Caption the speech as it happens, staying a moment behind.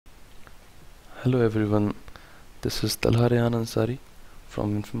Hello everyone, this is Talharehan Ansari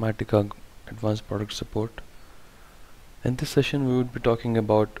from Informatica Advanced Product Support. In this session we would be talking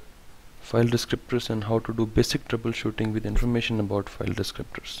about file descriptors and how to do basic troubleshooting with information about file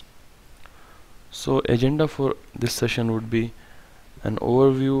descriptors. So agenda for this session would be an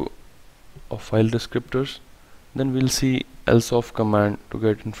overview of file descriptors, then we'll see else-of command to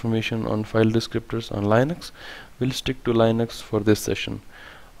get information on file descriptors on Linux. We'll stick to Linux for this session.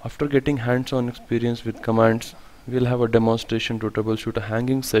 After getting hands-on experience with commands, we'll have a demonstration to troubleshoot a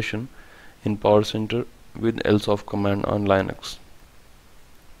hanging session in PowerCenter with else-of command on Linux.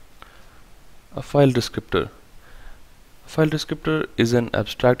 A file descriptor. A file descriptor is an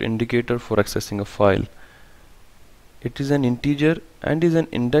abstract indicator for accessing a file. It is an integer and is an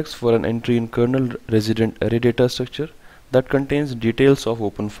index for an entry in kernel resident array data structure that contains details of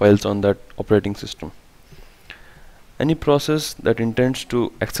open files on that operating system. Any process that intends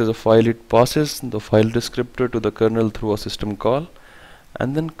to access a file, it passes the file descriptor to the kernel through a system call,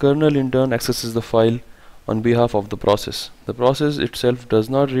 and then kernel in turn accesses the file on behalf of the process. The process itself does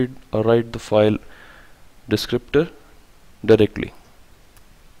not read or write the file descriptor directly.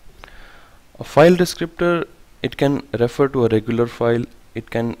 A file descriptor, it can refer to a regular file, it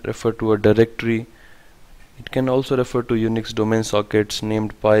can refer to a directory, it can also refer to Unix domain sockets,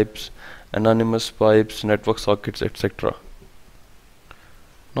 named pipes, anonymous pipes, network sockets, etc.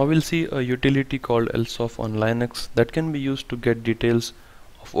 Now we'll see a utility called else-of on Linux that can be used to get details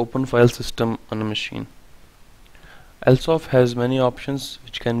of open file system on a machine. Else-of has many options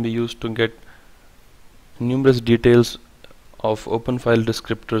which can be used to get numerous details of open file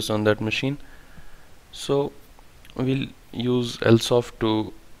descriptors on that machine. So we'll use else-of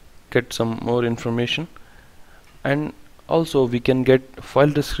to get some more information, and also we can get file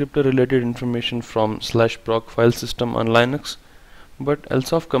descriptor related information from /proc file system on Linux, but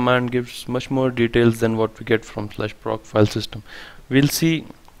else-of command gives much more details than what we get from /proc file system. We'll see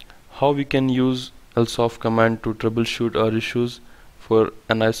how we can use else-of command to troubleshoot our issues for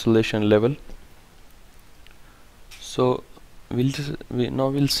an isolation level. So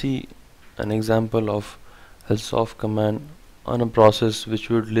we'll see an example of else-of command on a process which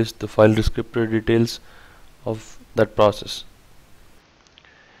would list the file descriptor details of that process.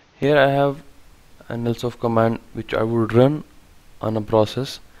 Here I have an else-of command which I would run on a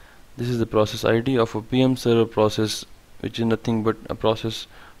process. This is the process ID of a PM server process, which is nothing but a process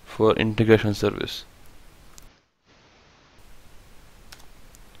for integration service.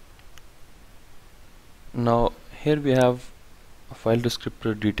 Now here we have file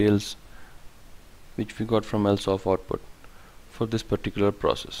descriptor details which we got from else-of output for this particular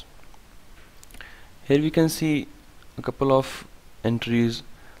process. Here we can see a couple of entries,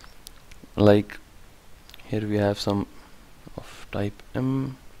 like here we have some of type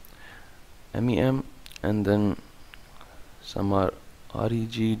MEM, and then some are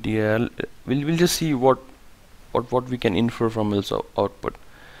REG, DL. We'll just see what we can infer from else-of output.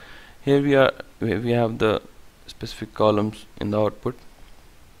 Here we have the specific columns in the output.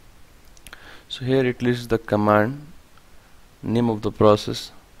 So here it lists the command, name of the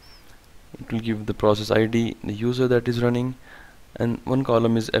process, it will give the process ID, the user that is running, and one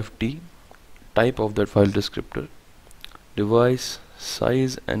column is FD, type of that file descriptor, device,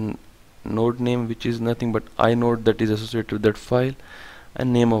 size, and node name, which is nothing but inode that is associated with that file,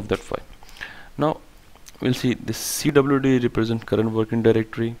 and name of that file. Now we'll see this CWD represents current working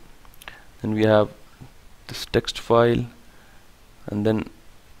directory, then we have this text file, and then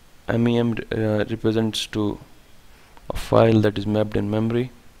MEM represents to a file that is mapped in memory,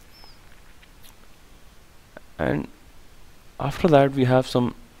 and after that we have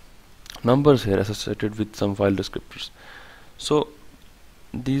some numbers here associated with some file descriptors. So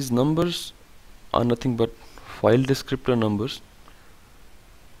these numbers are nothing but file descriptor numbers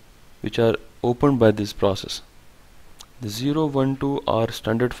which are opened by this process. The 0, 1, 2 are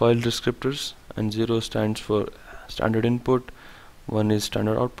standard file descriptors, and 0 stands for standard input, 1 is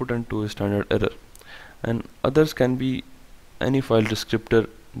standard output, and 2 is standard error, and others can be any file descriptor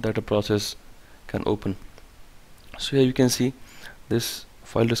that a process can open. So here you can see this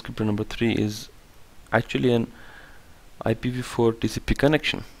file descriptor number 3 is actually an IPv4 TCP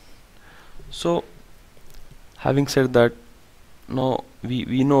connection. So having said that, now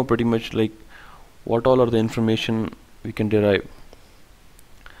we know pretty much like what all are the information we can derive.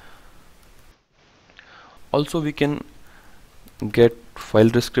 Also we can get file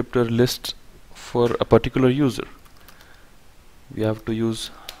descriptor lists for a particular user. We have to use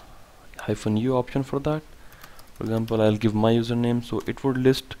 -u option for that. For example, I'll give my username, so it would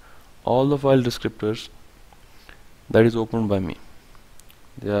list all the file descriptors that is opened by me.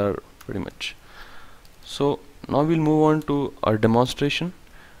 They are pretty much So now we'll move on to our demonstration,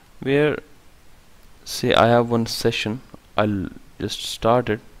 where say I have one session. I'll just start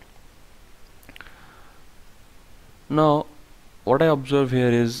it. Now what I observe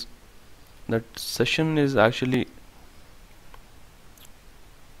here is that session is actually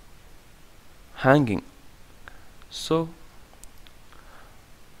hanging. So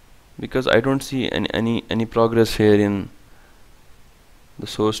because I don't see any progress here in the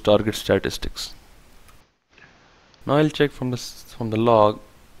source target statistics. Now I'll check from the log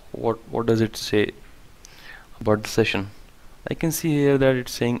what does it say about the session. I can see here that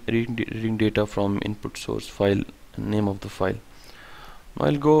it's saying reading data from input source file and name of the file. Now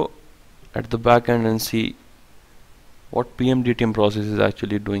I'll go at the back end and see what PMDTM process is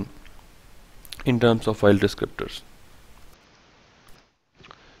actually doing in terms of file descriptors.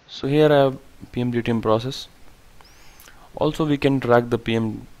 So here I have PMDTM process. Also we can track the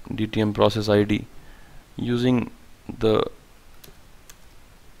PMDTM process ID using the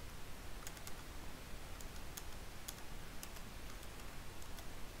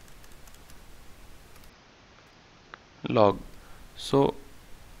log. So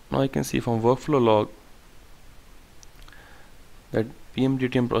now I can see from workflow log that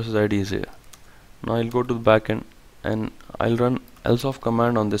PMDTM process ID is here. Now I'll go to the backend and I'll run else of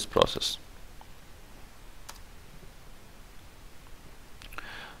command on this process.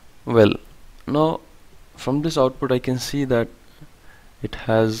 Well, now from this output I can see that it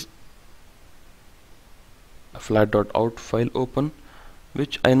has a flat.out file open,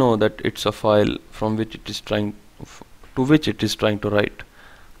 which I know that it's a file from which it is trying to write.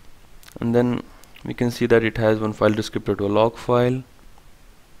 And then we can see that it has one file descriptor to a log file,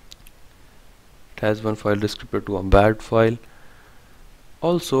 it has one file descriptor to a bad file.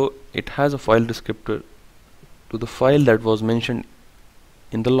 Also it has a file descriptor to the file that was mentioned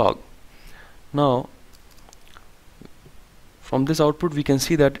in the log. Now from this output we can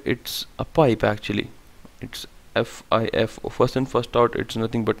see that it's a pipe. Actually it's FIF, first in first out. It's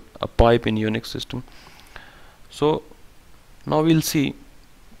nothing but a pipe in Unix system. So now we'll see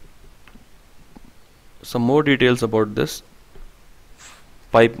some more details about this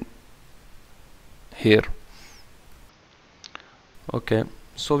pipe here. Okay,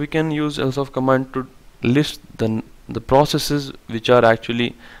 so we can use else of command to list the processes which are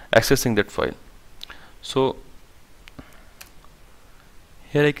actually accessing that file. So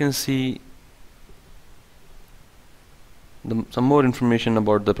here I can see some more information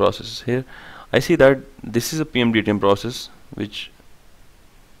about the processes. Here I see that this is a PMDTM process which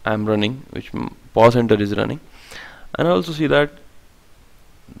I am running, which PowerCenter is running, and I also see that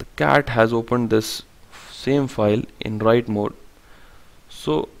the cat has opened this same file in write mode.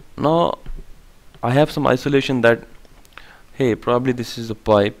 So now I have some isolation that hey, probably this is a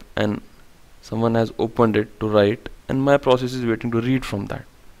pipe and someone has opened it to write and my process is waiting to read from that.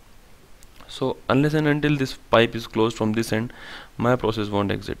 So unless and until this pipe is closed from this end, my process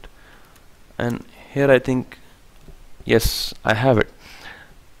won't exit. And here I think yes, I have it.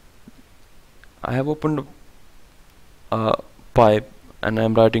 I have opened a pipe and I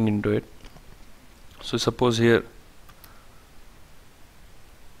am writing into it. So suppose here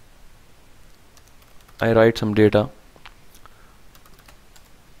I write some data.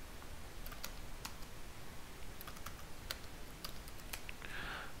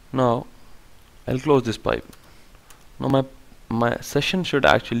 Now I'll close this pipe. Now my session should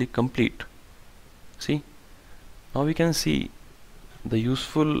actually complete. See, now we can see the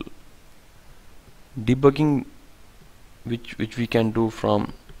useful debugging which we can do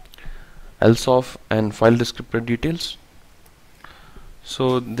from else of and file descriptor details.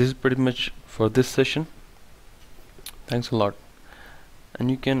 So this is pretty much for this session. Thanks a lot, and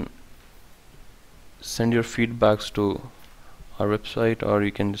you can send your feedbacks to our website or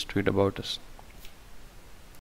you can just tweet about us.